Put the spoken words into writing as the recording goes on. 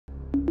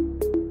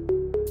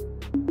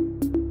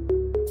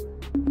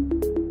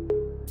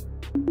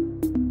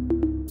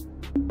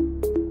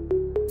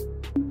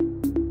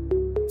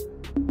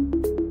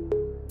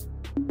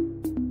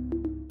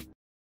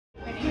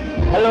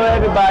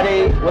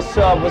everybody, what's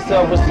up, what's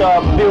up, what's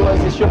up,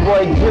 viewers, it's your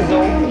boy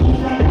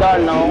Jizzle. You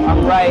don't know,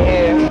 I'm right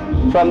here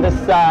from this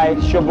side,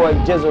 it's your boy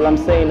Jizzle. I'm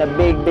saying a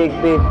big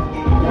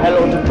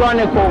hello to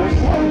Chronicles.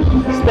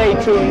 Stay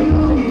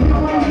tuned,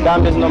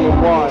 Gambia's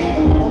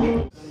 #1.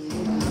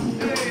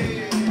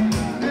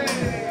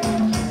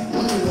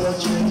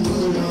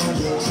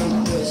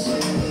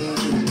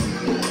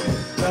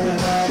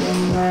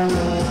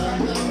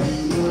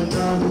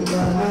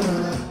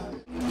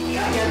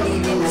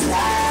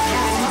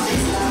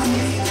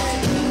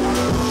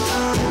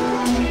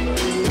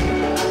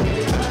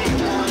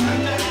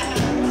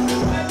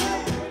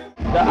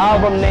 The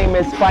album name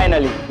is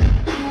Finally.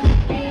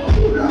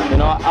 You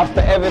know,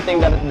 after everything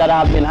that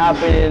have been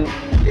happening,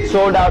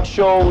 sold out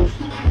shows,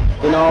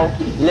 you know,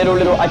 little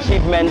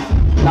achievements,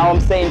 now I'm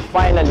saying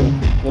finally,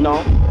 you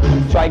know.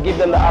 So I give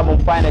them the album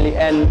Finally,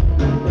 and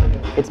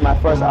it's my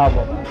first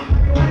album.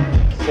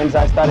 Since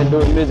I started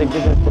doing music,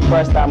 this is the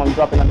first time I'm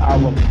dropping an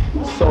album.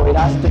 So it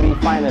has to be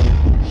finally.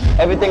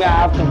 Everything I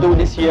have to do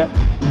this year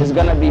is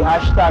gonna be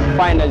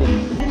 #finally.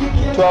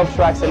 12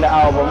 tracks in the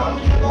album,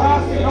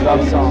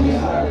 12 songs.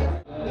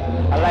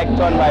 I like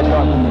Turn by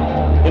Turn,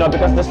 you know,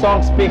 because the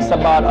song speaks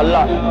about a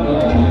lot,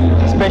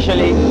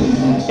 especially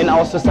in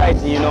our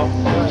society, you know.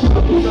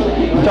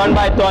 Turn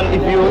by turn,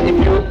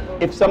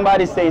 if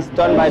somebody says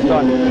turn by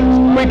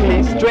turn,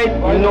 quickly, straight,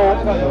 you know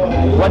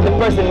what the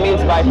person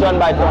means by turn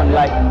by turn,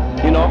 like,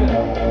 you know.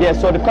 Yeah,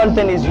 so the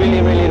content is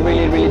really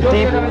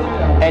deep,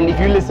 and if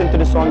you listen to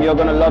the song, you're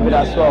gonna love it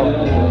as well,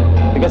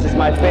 because it's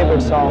my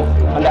favorite song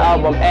on the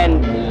album.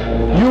 And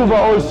Yuva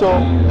also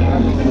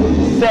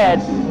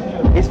said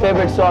his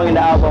favorite song in the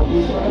album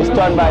is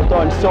Turn by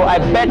Turn. So I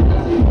bet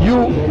you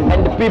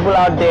and the people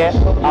out there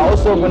are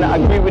also gonna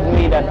agree with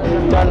me that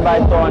Turn by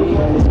Turn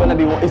is gonna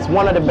be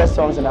one of the best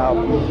songs in the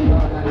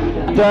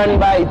album. Turn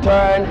by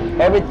turn,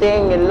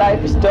 everything in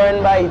life is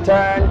turn by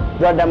turn.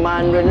 Brother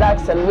man,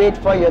 relax and wait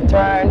for your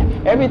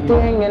turn.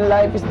 Everything in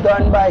life is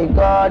done by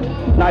God.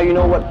 Now you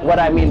know what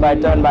I mean by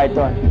turn by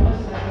turn.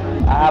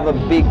 I have a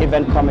big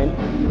event coming,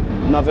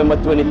 November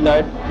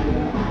 23rd.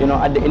 You know,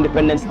 at the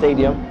Independence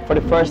Stadium for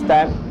the first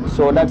time.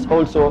 So that's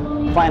also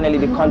finally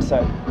the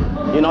concert.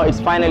 You know, it's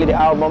finally the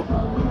album.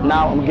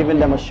 Now I'm giving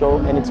them a show,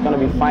 and it's gonna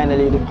be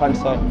finally the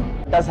concert.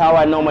 That's how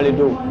I normally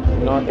do.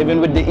 You know, even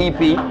with the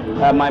EP,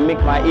 my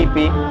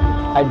EP,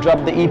 I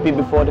dropped the EP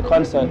before the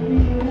concert,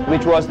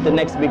 which was the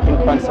next big thing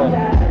concert.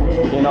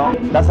 You know,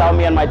 that's how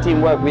me and my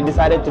team work. We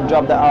decided to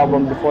drop the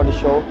album before the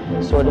show,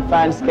 so the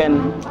fans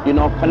can, you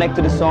know, connect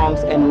to the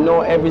songs and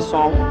know every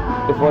song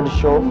before the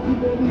show.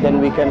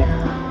 Then we can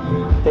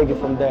take it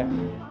from there.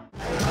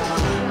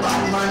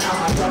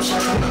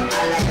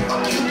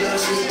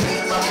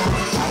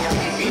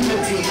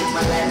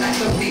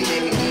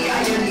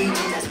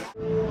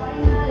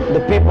 The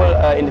people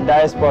in the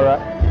diaspora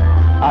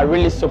are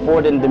really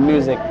supporting the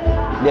music.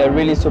 They're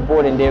really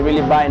supporting, they're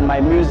really buying my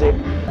music.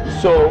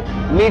 So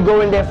me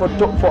going there for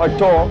a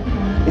tour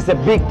is a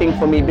big thing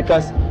for me,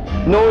 because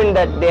knowing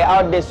that they're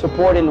out there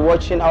supporting,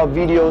 watching our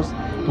videos,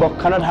 but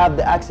cannot have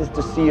the access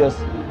to see us.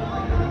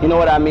 You know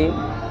what I mean?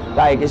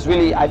 Like, it's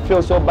really, I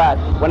feel so bad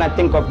when I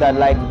think of that.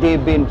 Like,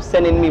 they've been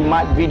sending me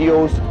mad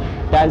videos,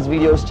 dance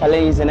videos,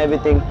 challenges and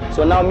everything.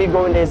 So now me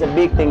going there is a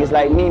big thing. It's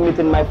like me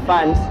meeting my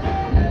fans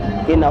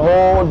in a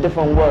whole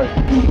different world.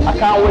 I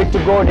can't wait to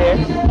go there,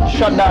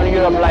 shut down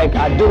Europe like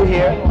I do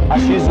here,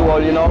 as usual,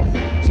 you know.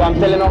 So I'm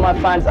telling all my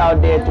fans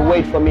out there to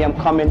wait for me, I'm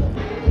coming.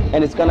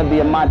 And it's gonna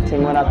be a mad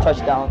thing when I touch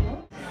down.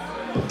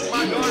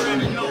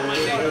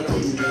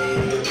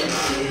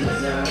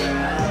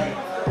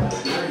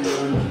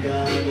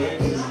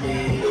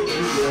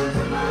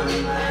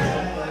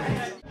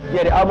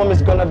 Yeah, the album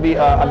is gonna be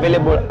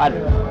available at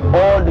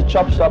all the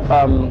Chop Shop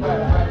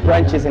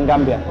branches in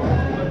Gambia,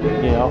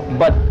 you know.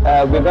 But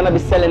we're gonna be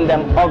selling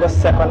them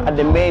August 2nd at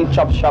the main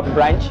Chop Shop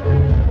branch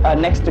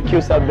next to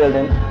QCell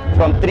building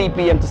from 3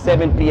 p.m. to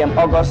 7 p.m.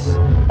 August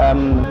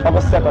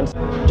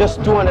 2nd.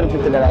 Just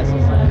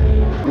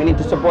 $250. We need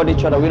to support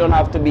each other. We don't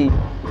have to be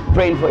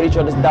praying for each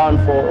other's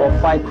downfall or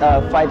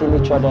fighting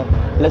each other.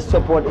 Let's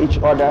support each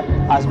other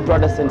as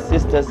brothers and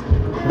sisters.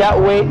 That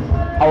way,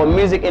 our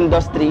music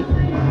industry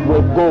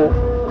will go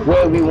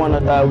where we want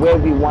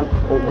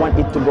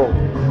it to go.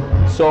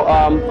 So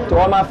to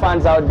all my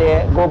fans out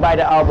there, go buy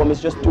the album.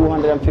 It's just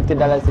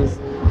 $250. It's,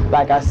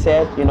 like I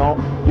said, you know,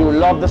 you'll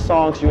love the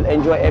songs, you'll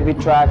enjoy every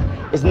track.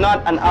 It's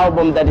not an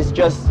album that is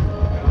just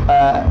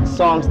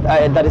songs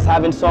that is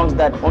having songs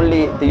that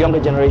only the younger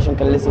generation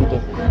can listen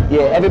to.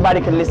 Yeah, everybody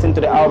can listen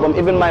to the album.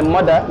 Even my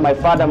mother, my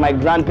father, my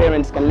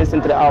grandparents can listen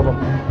to the album,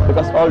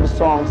 because all the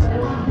songs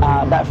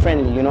are that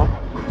friendly, you know.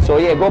 So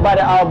yeah, go buy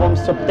the album.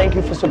 So thank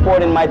you for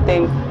supporting my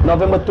thing.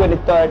 November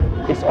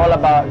 23rd, it's all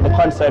about the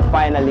concert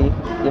finally.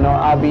 You know,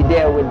 I'll be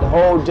there with the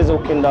whole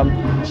Jizzle Kingdom.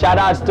 Shout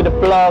outs to the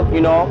plug,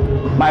 you know,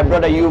 my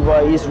brother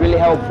Yuva, he's really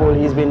helpful.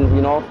 He's been,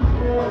 you know,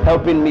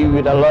 helping me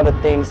with a lot of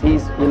things.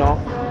 He's, you know,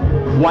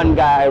 one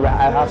guy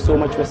I have so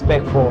much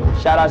respect for.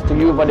 Shout outs to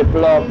Yuva, the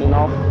plug, you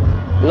know.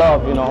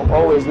 Love, you know,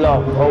 always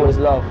love, always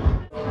love.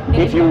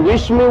 If you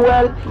wish me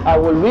well, I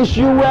will wish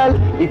you well.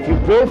 If you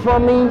pray for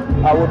me,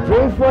 I will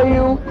pray for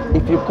you.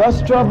 If you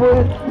cause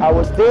trouble, I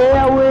will stay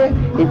away.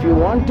 If you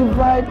want to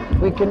vibe,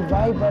 we can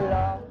vibe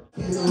along.